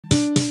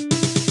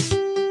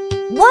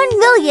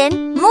1,000,000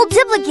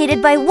 multiplied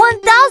by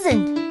 1,000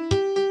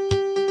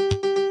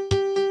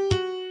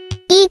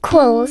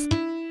 equals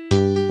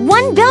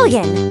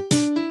 1,000,000,000.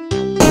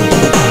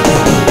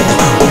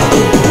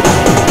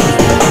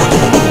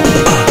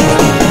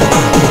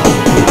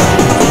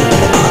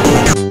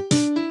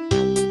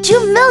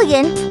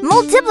 2,000,000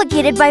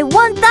 multiplied by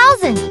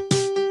 1,000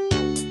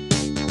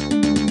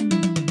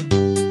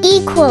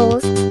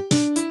 equals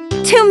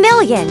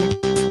 2,000,000.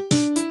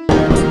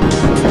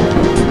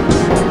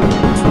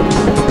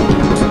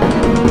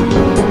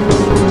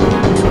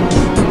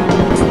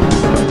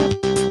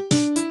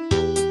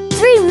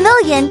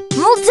 3,000,000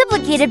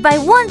 multiplied by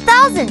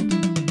 1,000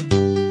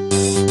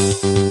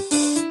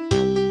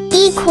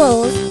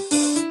 equals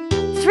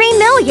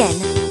 3,000,000.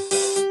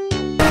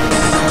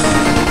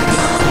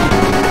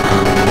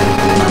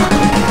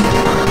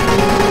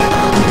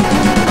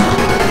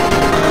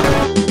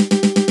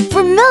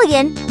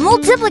 4,000,000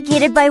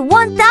 multiplied by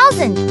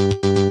 1,000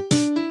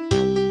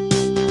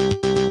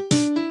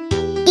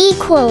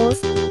 equals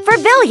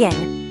 4,000,000,000.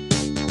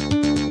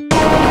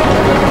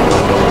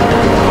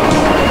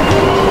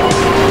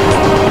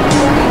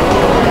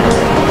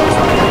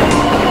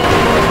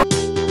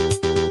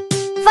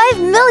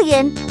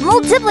 5,000,000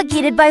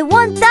 multiplied by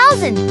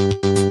 1,000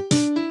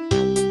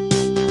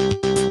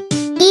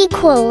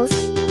 equals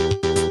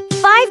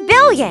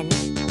 5,000,000,000.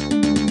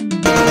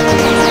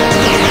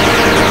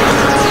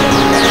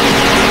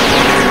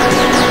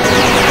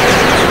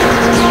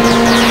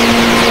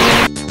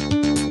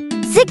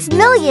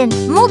 6,000,000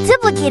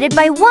 multiplied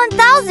by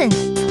 1,000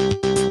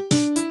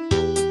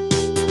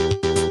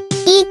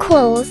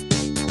 equals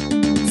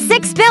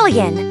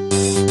 6,000,000,000.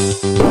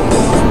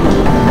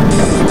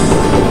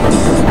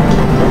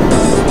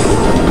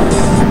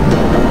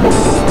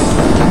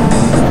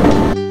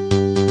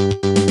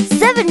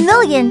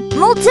 7,000,000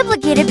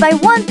 multiplied by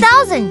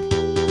 1,000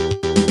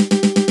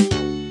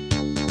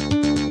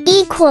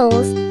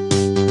 equals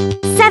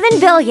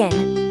 7,000,000,000.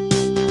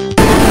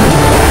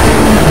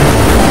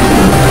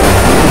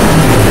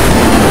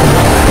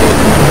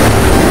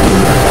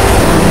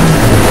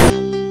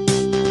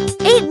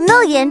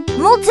 8,000,000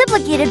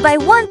 multiplied by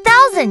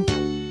 1,000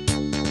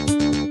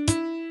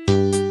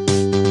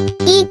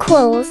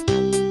 equals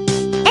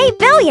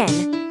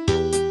 8,000,000,000.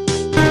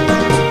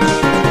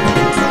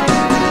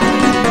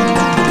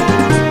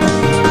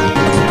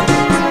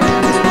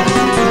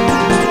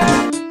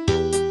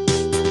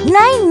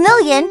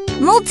 9,000,000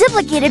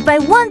 multiplied by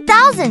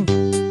 1,000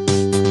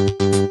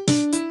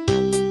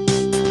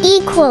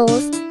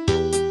 equals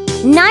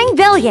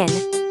 9,000,000,000.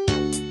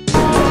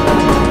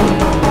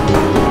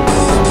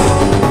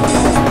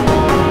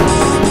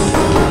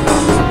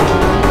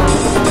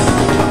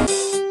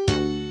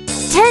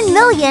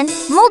 10,000,000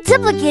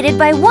 multiplied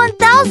by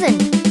 1,000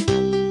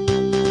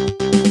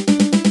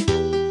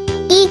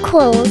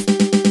 equals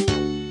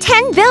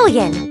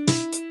 10,000,000,000.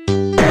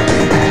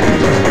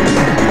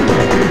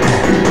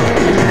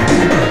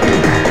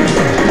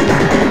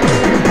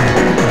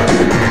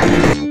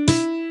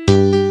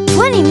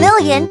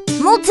 20,000,000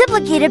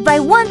 multiplied by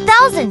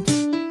 1,000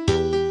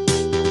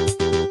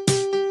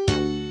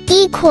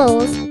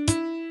 equals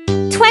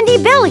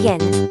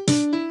 20,000,000,000.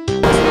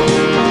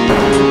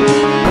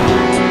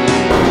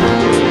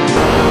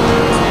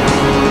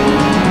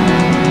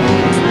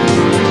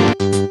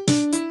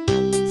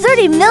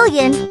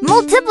 30,000,000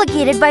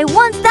 multiplied by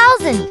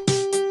 1,000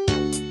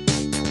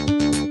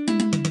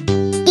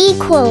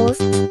 equals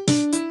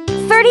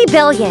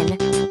 30,000,000,000.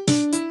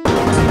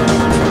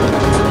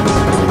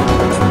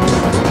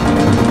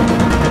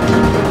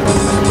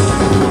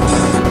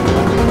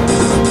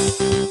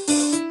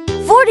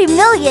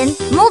 40,000,000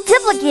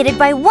 multiplied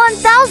by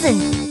 1,000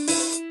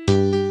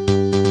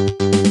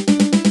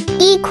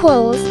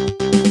 equals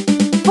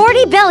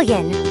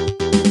 40,000,000,000.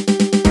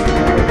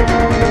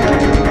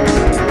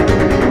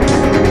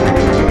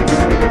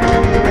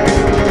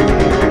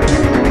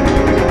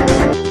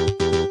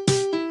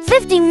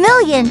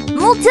 50,000,000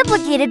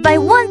 multiplied by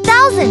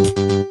 1,000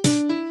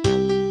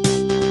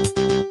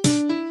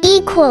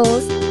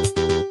 equals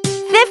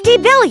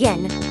 50,000,000,000.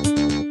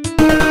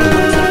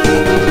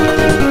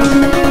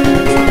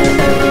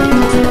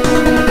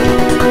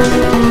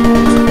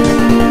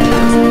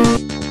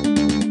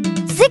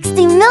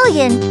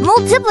 60,000,000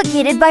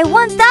 multiplied by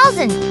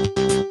 1,000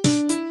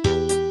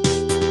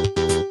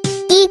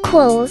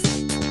 equals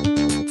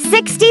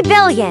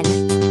 60,000,000,000.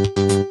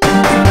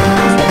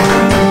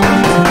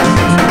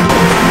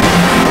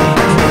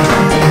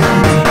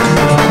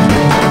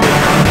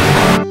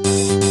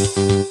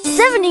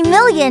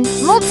 70,000,000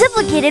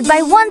 multiplied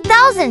by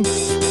 1,000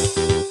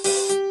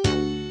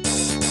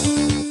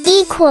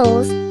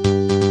 equals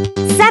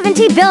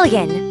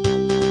 70,000,000,000.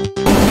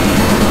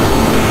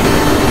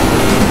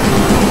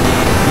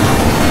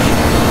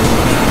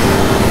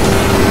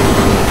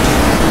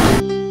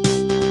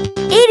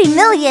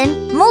 80,000,000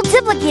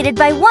 multiplied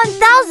by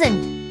 1,000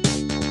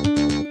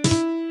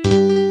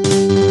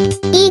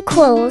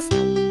 equals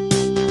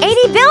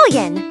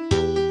 80,000,000,000.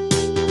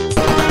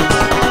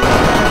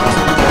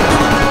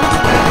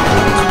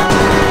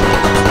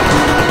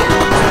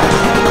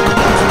 1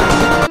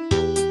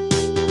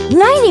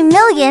 80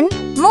 million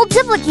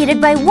multiplied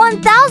by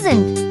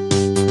 1,000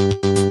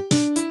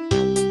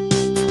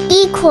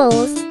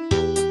 equals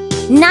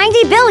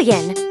 90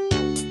 billion.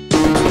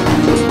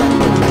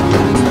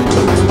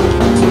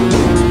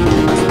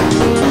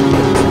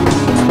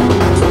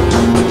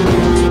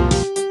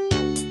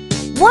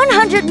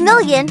 100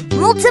 million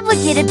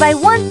multiplied by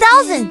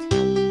 1,000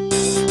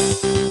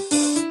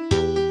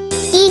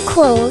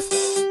 equals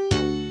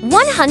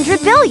 100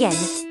 billion.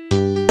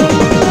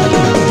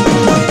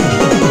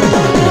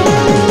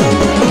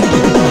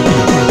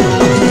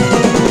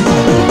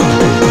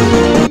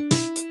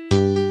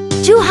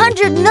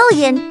 200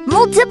 million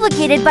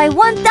multiplied by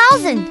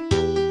 1,000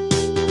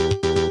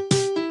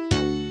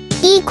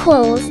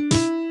 equals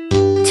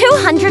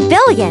 200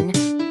 billion.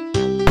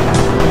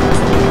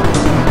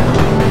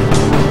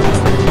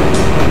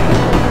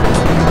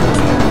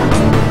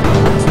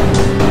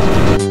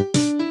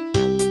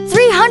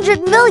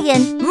 300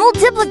 million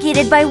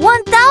multiplied by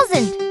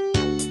 1,000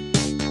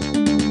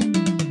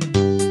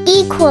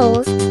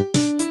 equals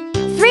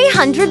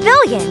 300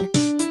 billion.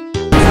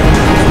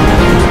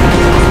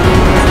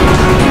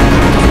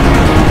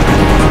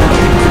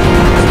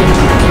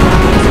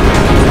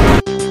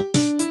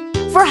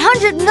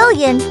 400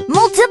 million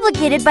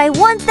multiplied by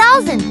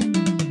 1,000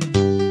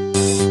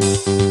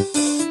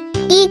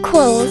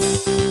 equals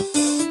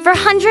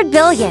 400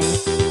 billion.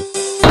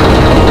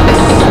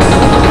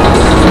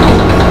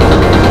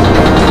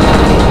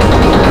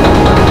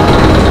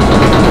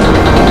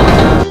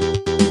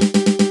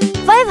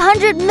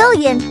 500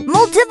 million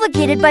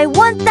multiplied by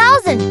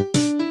 1,000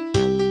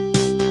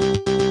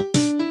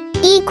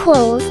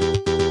 equals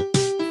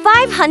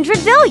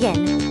 500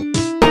 billion.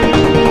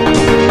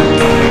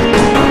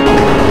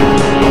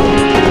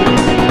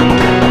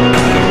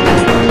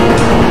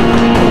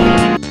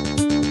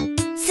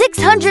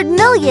 600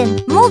 million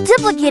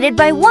multiplied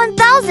by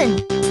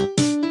 1,000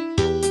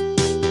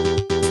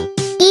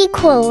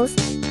 equals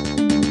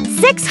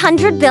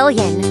 600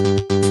 billion.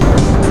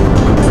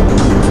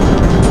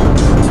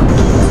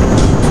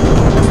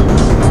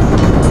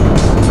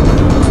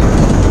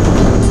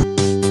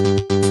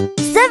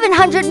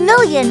 700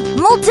 million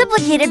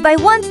multiplied by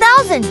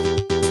 1,000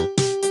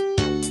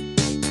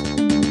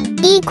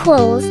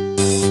 equals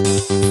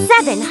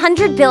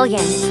 700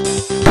 billion.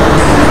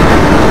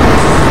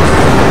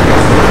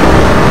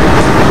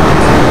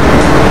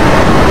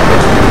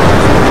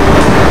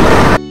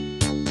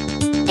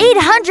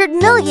 800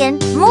 million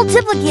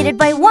multiplied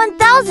by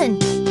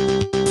 1,000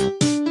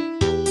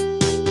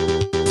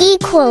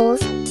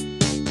 equals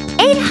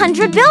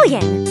 800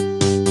 billion.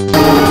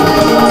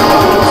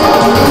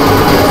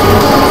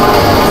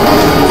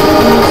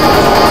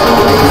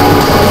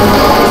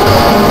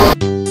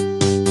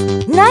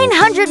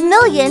 900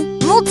 million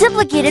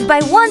multiplied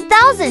by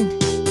 1,000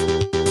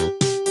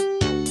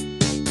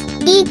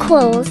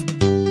 equals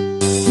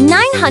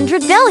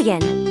 900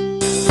 billion.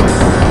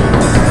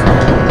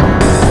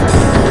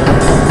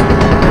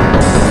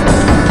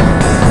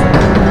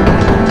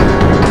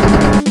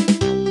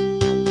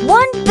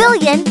 1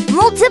 billion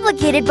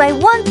multiplied by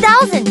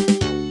 1,000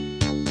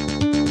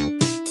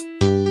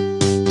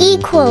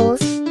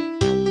 equals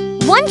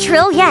 1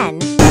 trillion.